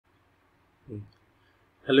Mm.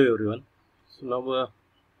 Hello everyone. So now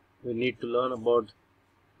we need to learn about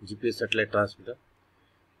GPS satellite transmitter,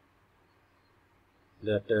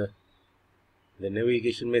 that the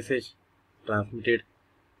navigation message transmitted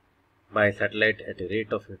by satellite at a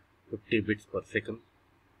rate of 50 bits per second,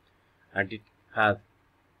 and it has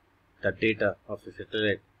the data of the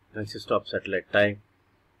satellite consists of satellite time,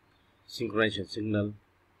 synchronization signal,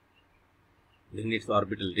 then its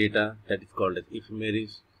orbital data that is called as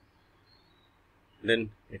ephemeris,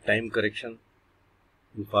 then a time correction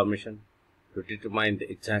information to determine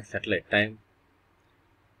the exact satellite time,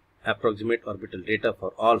 approximate orbital data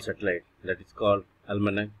for all satellites that is called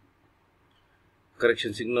almanac,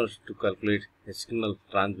 correction signals to calculate a signal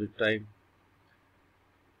transmit time,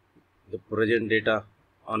 the present data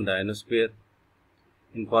on the ionosphere,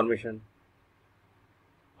 information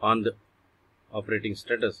on the operating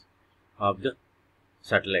status of the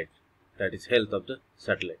satellite, that is health of the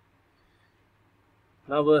satellite.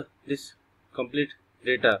 Now this complete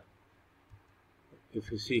data,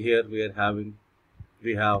 if you see here, we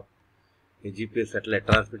have a GPS satellite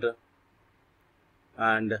transmitter,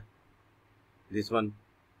 and this one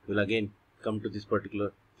will again come to this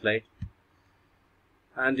particular slide,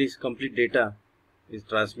 and this complete data is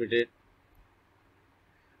transmitted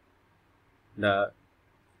at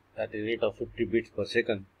a rate of 50 bits per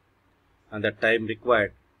second, and the time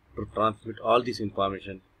required to transmit all this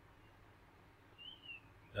information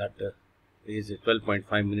that is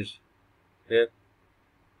 12.5 minutes here,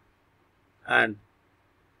 and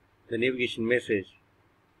the navigation message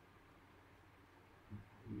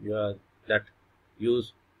that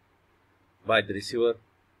used by the receiver,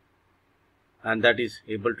 and that is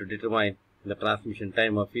able to determine the transmission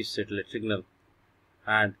time of each satellite signal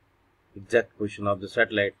and exact position of the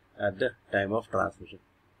satellite at the time of transmission.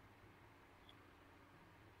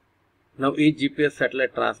 Now each GPS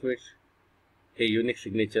satellite transmits a unique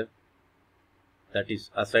signature that is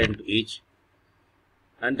assigned to each,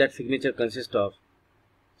 and that signature consists of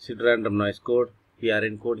pseudorandom noise code,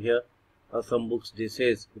 PRN code here, or some books they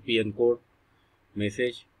says PN code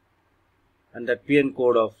message, and that PN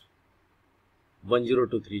code of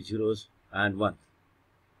 10230s and 1.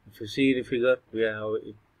 If you see in the figure, we have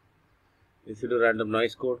a pseudorandom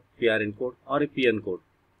noise code, PRN code, or a PN code.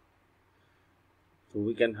 So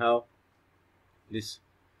we can have this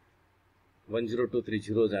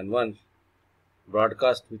 10230s and 1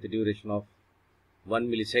 broadcast with a duration of 1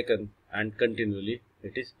 millisecond, and continually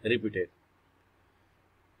it is repeated.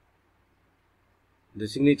 The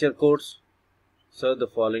signature codes serve the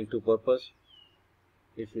following two purposes.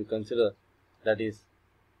 If you consider, that is,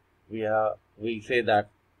 we say that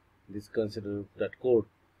this consider that code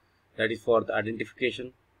that is for the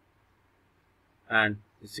identification and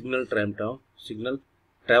the signal travel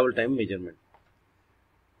time measurement.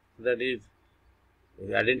 That is,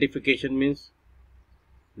 the identification means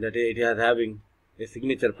that it is having a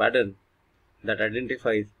signature pattern that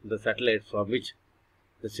identifies the satellite from which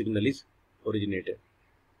the signal is originated.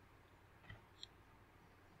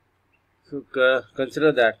 So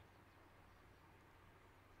consider that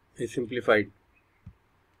a simplified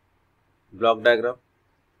block diagram,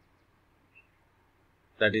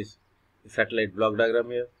 that is a satellite block diagram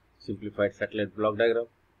here, simplified satellite block diagram,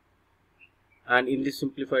 and in this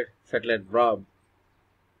simplified satellite block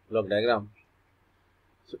diagram,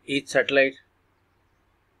 so each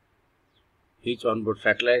onboard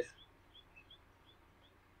satellite,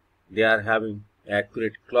 they are having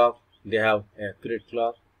accurate clock, and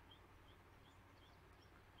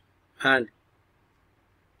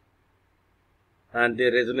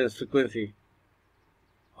the resonance frequency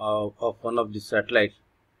of one of the satellites,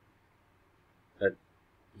 that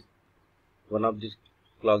one of these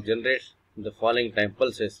clock generates the following time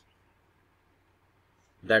pulses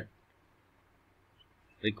that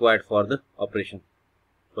required for the operation,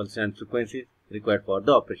 pulse and frequency required for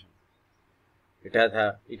the operation. It has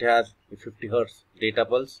a 50 Hz data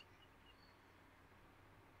pulse,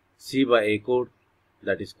 C by A code,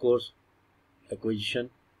 that is course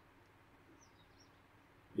acquisition,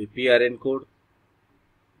 the PRN code,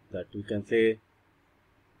 that we can say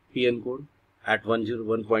PN code at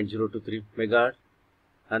 1.023 MHz,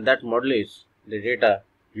 and that modulates the data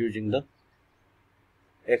using the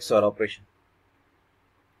XOR operation,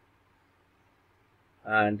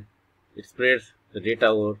 and it spreads the data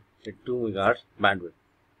over a 2 MHz bandwidth.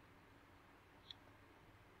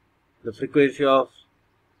 The frequency of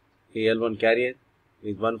a L1 carrier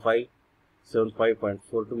is 1575.42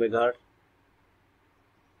 MHz,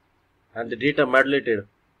 and the data modulated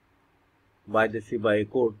by the C by A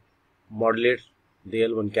code modulates the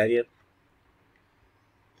L1 carrier.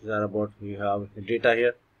 These are about, we have the data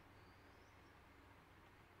here,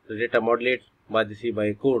 the data modulated by the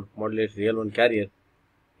C/A code modulates the L1 carrier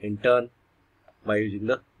in turn by using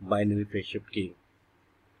the binary phase shift key.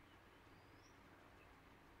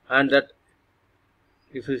 And that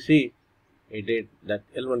if you see that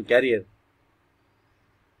L1 carrier,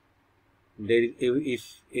 there is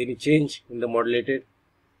if any change in the modulated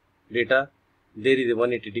data, there is a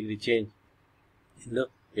 180-degree change in the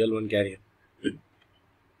L1 carrier.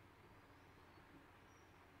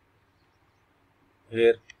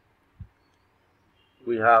 Here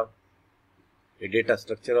we have a data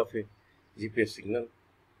structure of a GPS signal,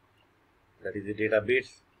 that is the data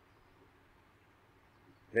bits.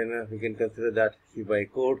 Then we can consider that C/A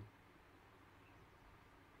code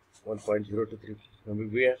 1.023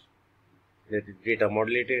 Mbps, that is data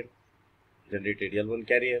modulated, generated L1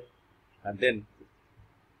 carrier, and then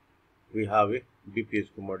we have a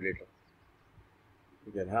BPSK modulator.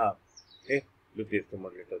 We can have a BPSK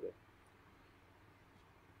modulator there.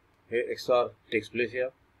 Here XOR takes place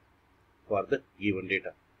here for the given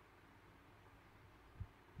data.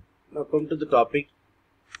 Now come to the topic,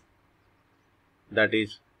 that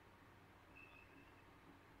is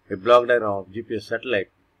a block diagram of GPS satellite.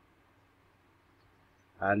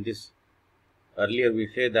 And this earlier we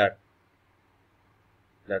say that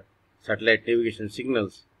satellite navigation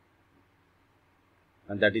signals,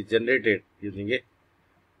 and that is generated using a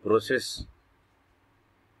process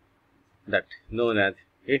that known as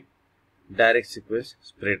a direct sequence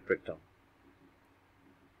spread breakdown.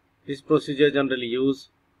 This procedure generally used,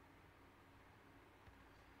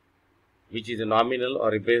 which is a nominal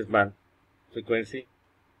or a baseband frequency,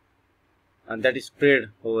 and that is spread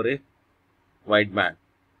over a wide band.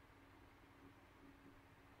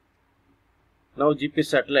 Now GPS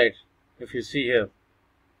satellite, if you see here,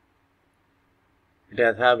 it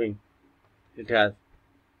has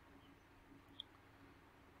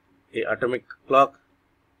a atomic clock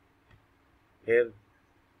here,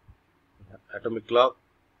 atomic clock,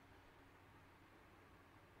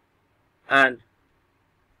 and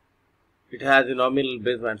it has a nominal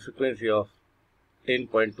baseband frequency of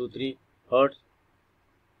 10.23 Hz,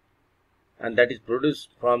 and that is produced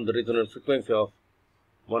from the resonant frequency of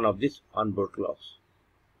one of these onboard clocks.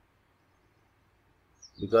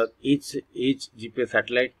 Because each GPS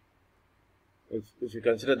satellite, if you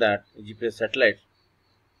consider that a GPS satellite,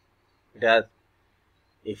 it has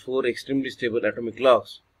a 4 extremely stable atomic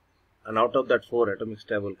clocks, and out of that 4 atomic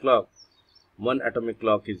stable clock, one atomic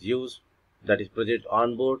clock is used, that is projected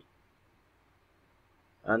on board,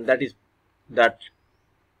 and that is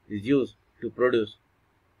used to produce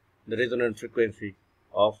the resonant frequency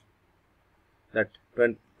of that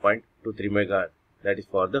 20.23 MHz, that is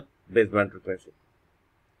for the baseband frequency.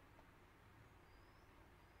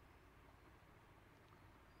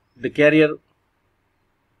 The carrier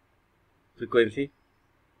frequency,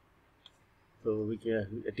 so we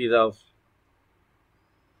can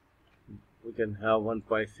have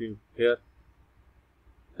 1.5 here.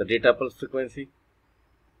 The data pulse frequency,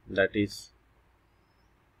 that is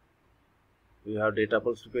we have data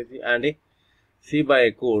pulse frequency, and a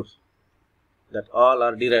C/A codes that all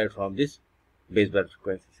are derived from this baseband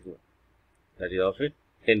frequency signal, that is of a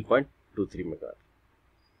 10.23 MHz.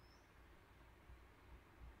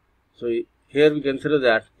 So here we consider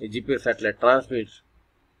that a GPS satellite transmits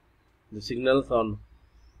the signals on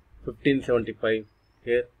 1575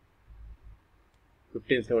 here,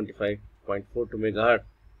 1575.42 MHz,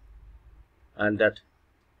 and that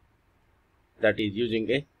is using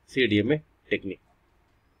a CDMA technique.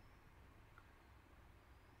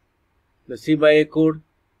 The C/A code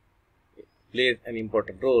plays an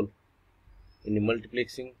important role in the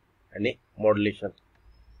multiplexing and a modulation,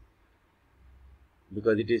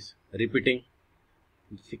 because it is repeating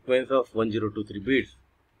the sequence of 1023 bits.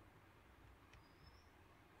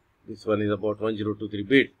 This one is about 1023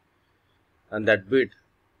 bits, and that bit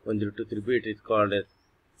 1023 bit is called as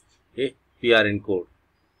a PRN code,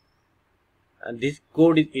 and this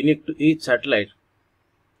code is unique to each satellite,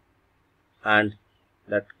 and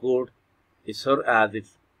that code is served as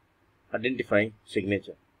its identifying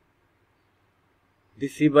signature.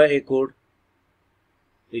 This C/A code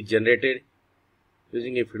is generated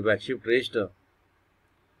using a feedback shift register,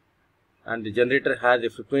 and the generator has a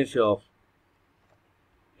frequency of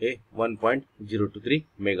a 1.023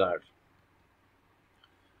 MHz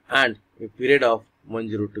and a period of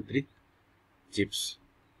 1023 chips,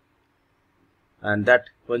 and that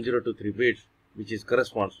 1023 bits, which is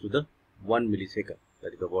corresponds to the 1 millisecond,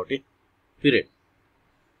 that is about a period.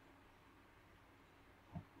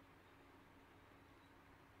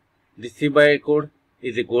 This C/A code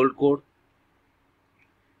is a gold code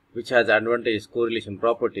which has advantageous correlation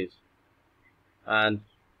properties, and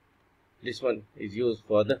This one is used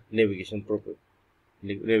for the navigation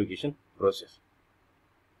process.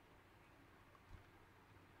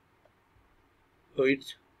 So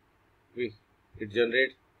it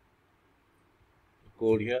generates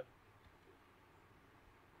code here.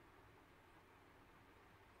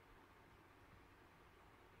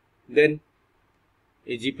 Then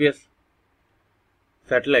a GPS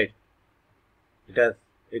satellite, it has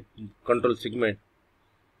a control segment,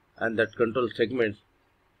 and that control segment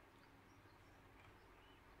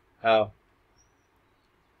have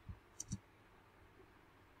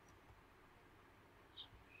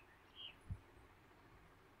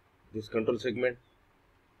this control segment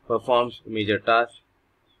performs major tasks,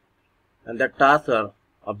 and that tasks are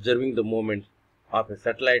observing the movement of a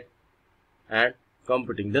satellite and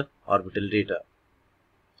computing the orbital data.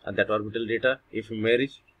 And that orbital data, if it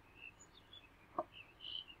varies,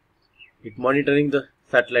 it monitoring the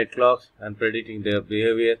satellite clocks and predicting their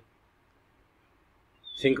behavior,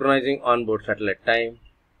 synchronizing onboard satellite time,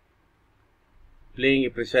 playing a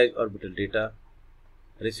precise orbital data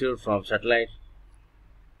received from satellite,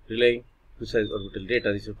 relaying precise orbital data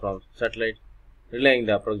received from satellite, relaying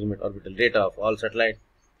the approximate orbital data of all satellites,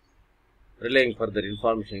 relaying further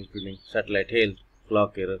information including satellite health,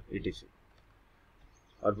 clock error, etc.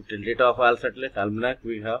 Orbital data of all satellite almanac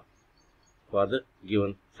we have for the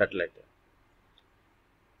given satellite.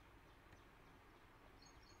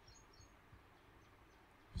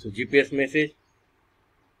 So GPS message,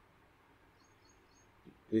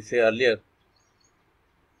 we say earlier,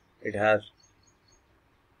 it has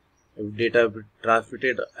data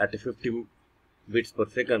transmitted at 50 bits per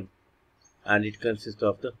second, and it consists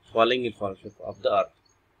of the following information of the Earth,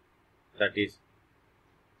 that is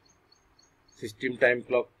system time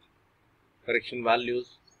clock correction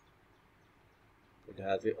values. It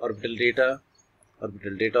has the orbital data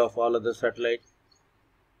of all other satellites.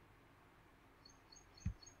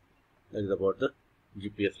 That is about the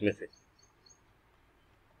GPS message.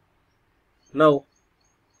 Now,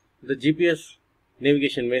 the GPS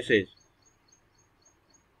navigation message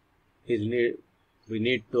is we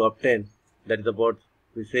need to obtain, that is about,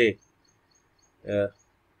 we say,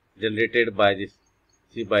 generated by this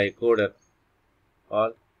by a coder,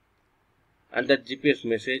 all, and that GPS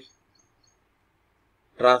message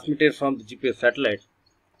transmitted from the GPS satellite,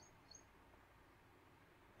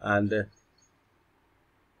 and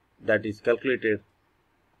that is calculated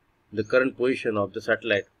the current position of the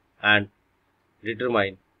satellite and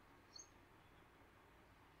determine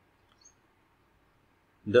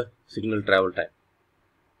the signal travel time.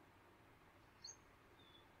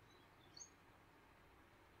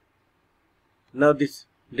 Now this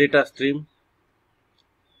data stream,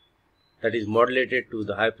 that is modulated to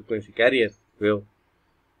the high frequency carrier wave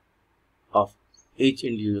of each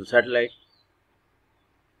individual satellite.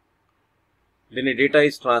 Then a data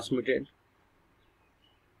is transmitted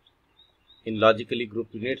in logically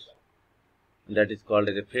grouped units, that is called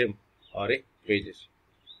as a frame or a pages.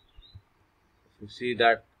 You see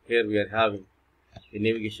that here we are having a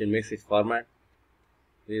navigation message format.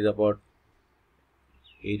 This is about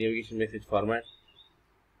a navigation message format.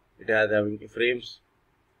 It has having frames,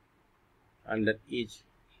 and that each,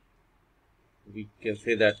 we can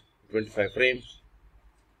say that 25 frames,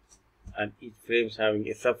 and each frames having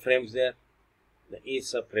a subframes there. Each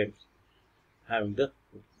subframes having the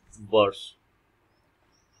birds.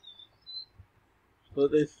 So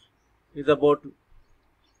this is about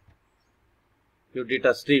your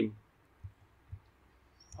data stream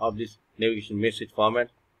of this navigation message format.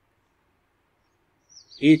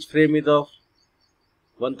 Each frame is of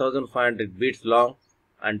 1500 bits long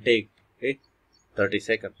and take 30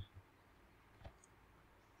 seconds.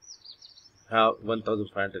 Have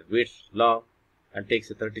 1500 bits long and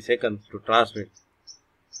takes 30 seconds to transmit,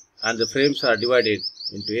 and the frames are divided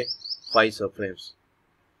into 5 subframes.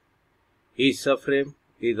 Each subframe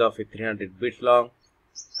is of 300 bits long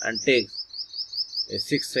and takes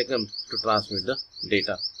 6 seconds to transmit the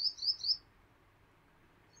data.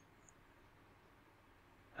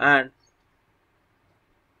 And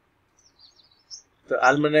the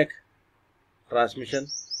almanac transmission,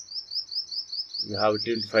 you have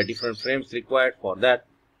 25 different frames required for that,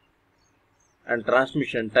 and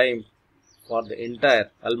transmission time for the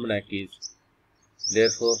entire almanac is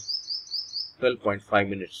therefore 12.5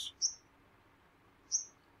 minutes.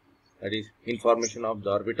 That is information of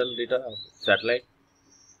the orbital data of satellite.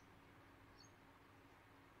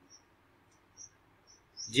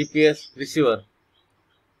 GPS receiver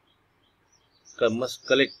must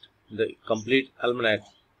collect the complete almanac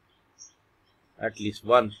at least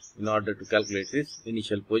once in order to calculate its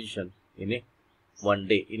initial position in one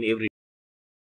day, in every